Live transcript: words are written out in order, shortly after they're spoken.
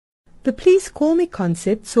The Please Call Me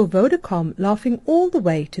concept saw Vodacom laughing all the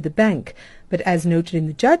way to the bank, but as noted in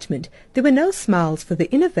the judgment, there were no smiles for the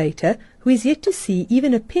innovator, who is yet to see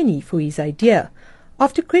even a penny for his idea.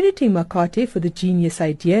 After crediting Makate for the genius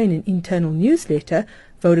idea in an internal newsletter,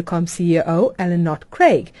 Vodacom CEO Alan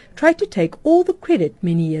Craig tried to take all the credit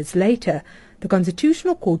many years later. The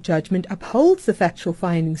Constitutional Court judgment upholds the factual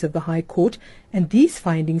findings of the High Court, and these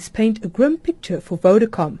findings paint a grim picture for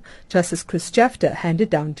Vodacom. Justice Chris Jafter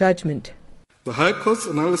handed down judgment. The High Court's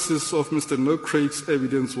analysis of Mr. Craig's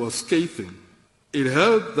evidence was scathing. It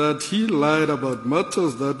held that he lied about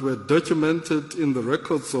matters that were documented in the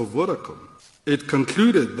records of Vodacom. It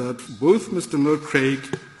concluded that both Mr.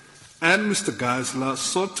 Craig and Mr. Geisler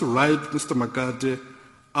sought to write Mr. Makate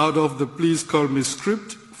out of the Please Call Me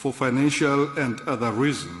script for financial and other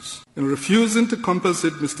reasons. In refusing to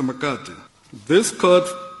compensate Mr. Makate, this court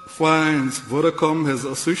finds Vodacom has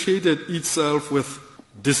associated itself with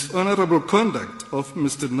dishonorable conduct of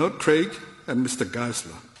Mr. Craig and Mr.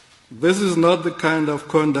 Geisler. This is not the kind of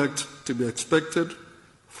conduct to be expected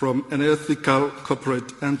from an ethical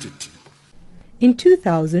corporate entity. In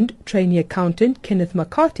 2000, trainee accountant Kenneth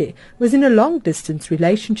Makate was in a long-distance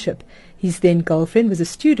relationship. His then-girlfriend was a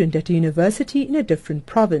student at a university in a different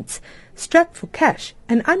province. Strapped for cash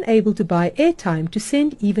and unable to buy airtime to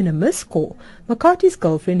send even a missed call, Makate's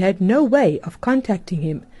girlfriend had no way of contacting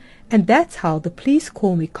him. And that's how the Please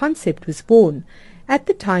Call Me concept was born. At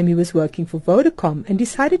the time, he was working for Vodacom and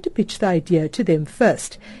decided to pitch the idea to them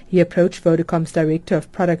first. He approached Vodacom's Director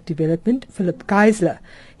of Product Development, Philip Geisler.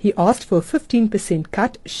 He asked for a 15%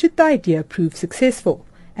 cut should the idea prove successful,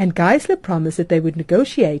 and Geisler promised that they would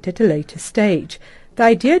negotiate at a later stage. The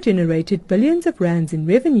idea generated billions of rands in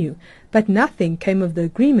revenue, but nothing came of the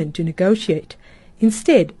agreement to negotiate.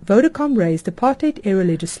 Instead, Vodacom raised apartheid-era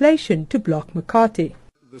legislation to block Makate.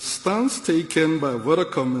 The stance taken by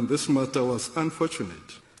Vodacom in this matter was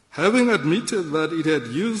unfortunate. Having admitted that it had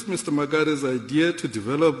used Mr. Makate's idea to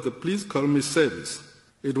develop the Please Call Me service,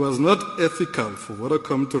 it was not ethical for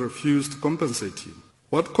Vodacom to refuse to compensate him.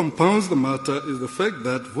 What compounds the matter is the fact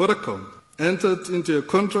that Vodacom entered into a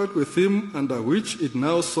contract with him under which it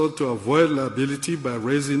now sought to avoid liability by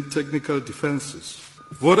raising technical defenses.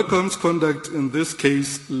 Vodacom's conduct in this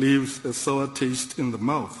case leaves a sour taste in the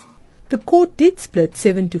mouth. The court did split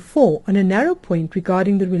 7-4 on a narrow point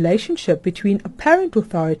regarding the relationship between apparent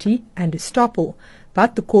authority and estoppel,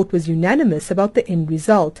 but the court was unanimous about the end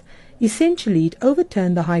result. Essentially, it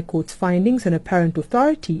overturned the High Court's findings on apparent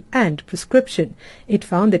authority and prescription. It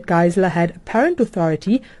found that Geisler had apparent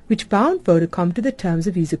authority, which bound Vodacom to the terms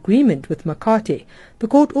of his agreement with Makate. The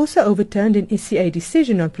court also overturned an SCA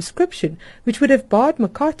decision on prescription, which would have barred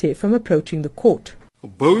Makate from approaching the court.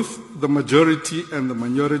 Both the majority and the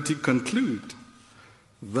minority conclude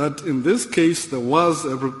that in this case there was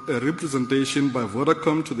a representation by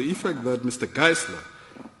Vodacom to the effect that Mr. Geisler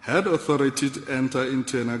had authority to enter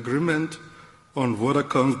into an agreement on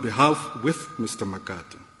Vodacom's behalf with Mr.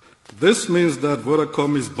 Makate. This means that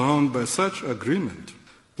Vodacom is bound by such agreement.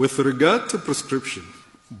 With regard to prescription,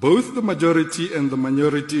 both the majority and the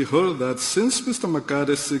minority hold that since Mr.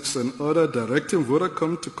 Makate seeks an order directing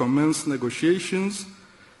Vodacom to commence negotiations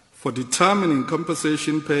for determining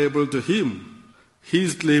compensation payable to him,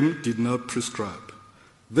 his claim did not prescribe.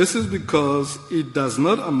 This is because it does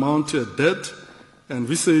not amount to a debt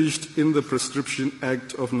envisaged in the Prescription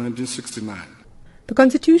Act of 1969. The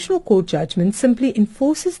Constitutional Court judgment simply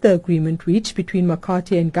enforces the agreement reached between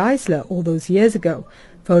Makate and Geisler all those years ago.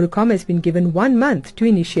 Vodacom has been given 1 month to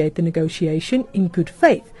initiate the negotiation in good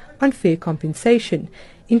faith on fair compensation.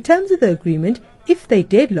 In terms of the agreement, if they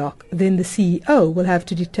deadlock, then the CEO will have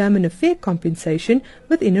to determine a fair compensation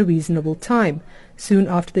within a reasonable time. Soon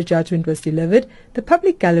after the judgment was delivered, the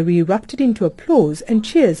public gallery erupted into applause and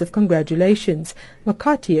cheers of congratulations.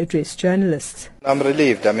 Makate addressed journalists. I'm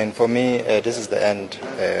relieved. For me, this is the end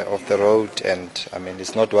of the road, and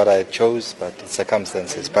it's not what I chose, but it's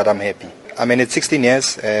circumstances, but I'm happy. It's 16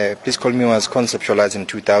 years. Please Call Me was conceptualized in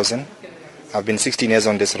 2000. I've been 16 years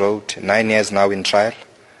on this road, 9 years now in trial,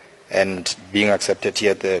 and being accepted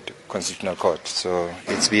here at the Constitutional Court. So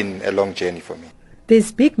it's been a long journey for me.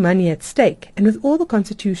 There's big money at stake, and with all the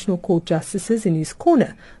Constitutional Court justices in his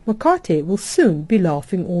corner, Makate will soon be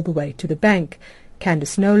laughing all the way to the bank.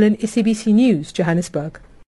 Candice Nolan, SABC News, Johannesburg.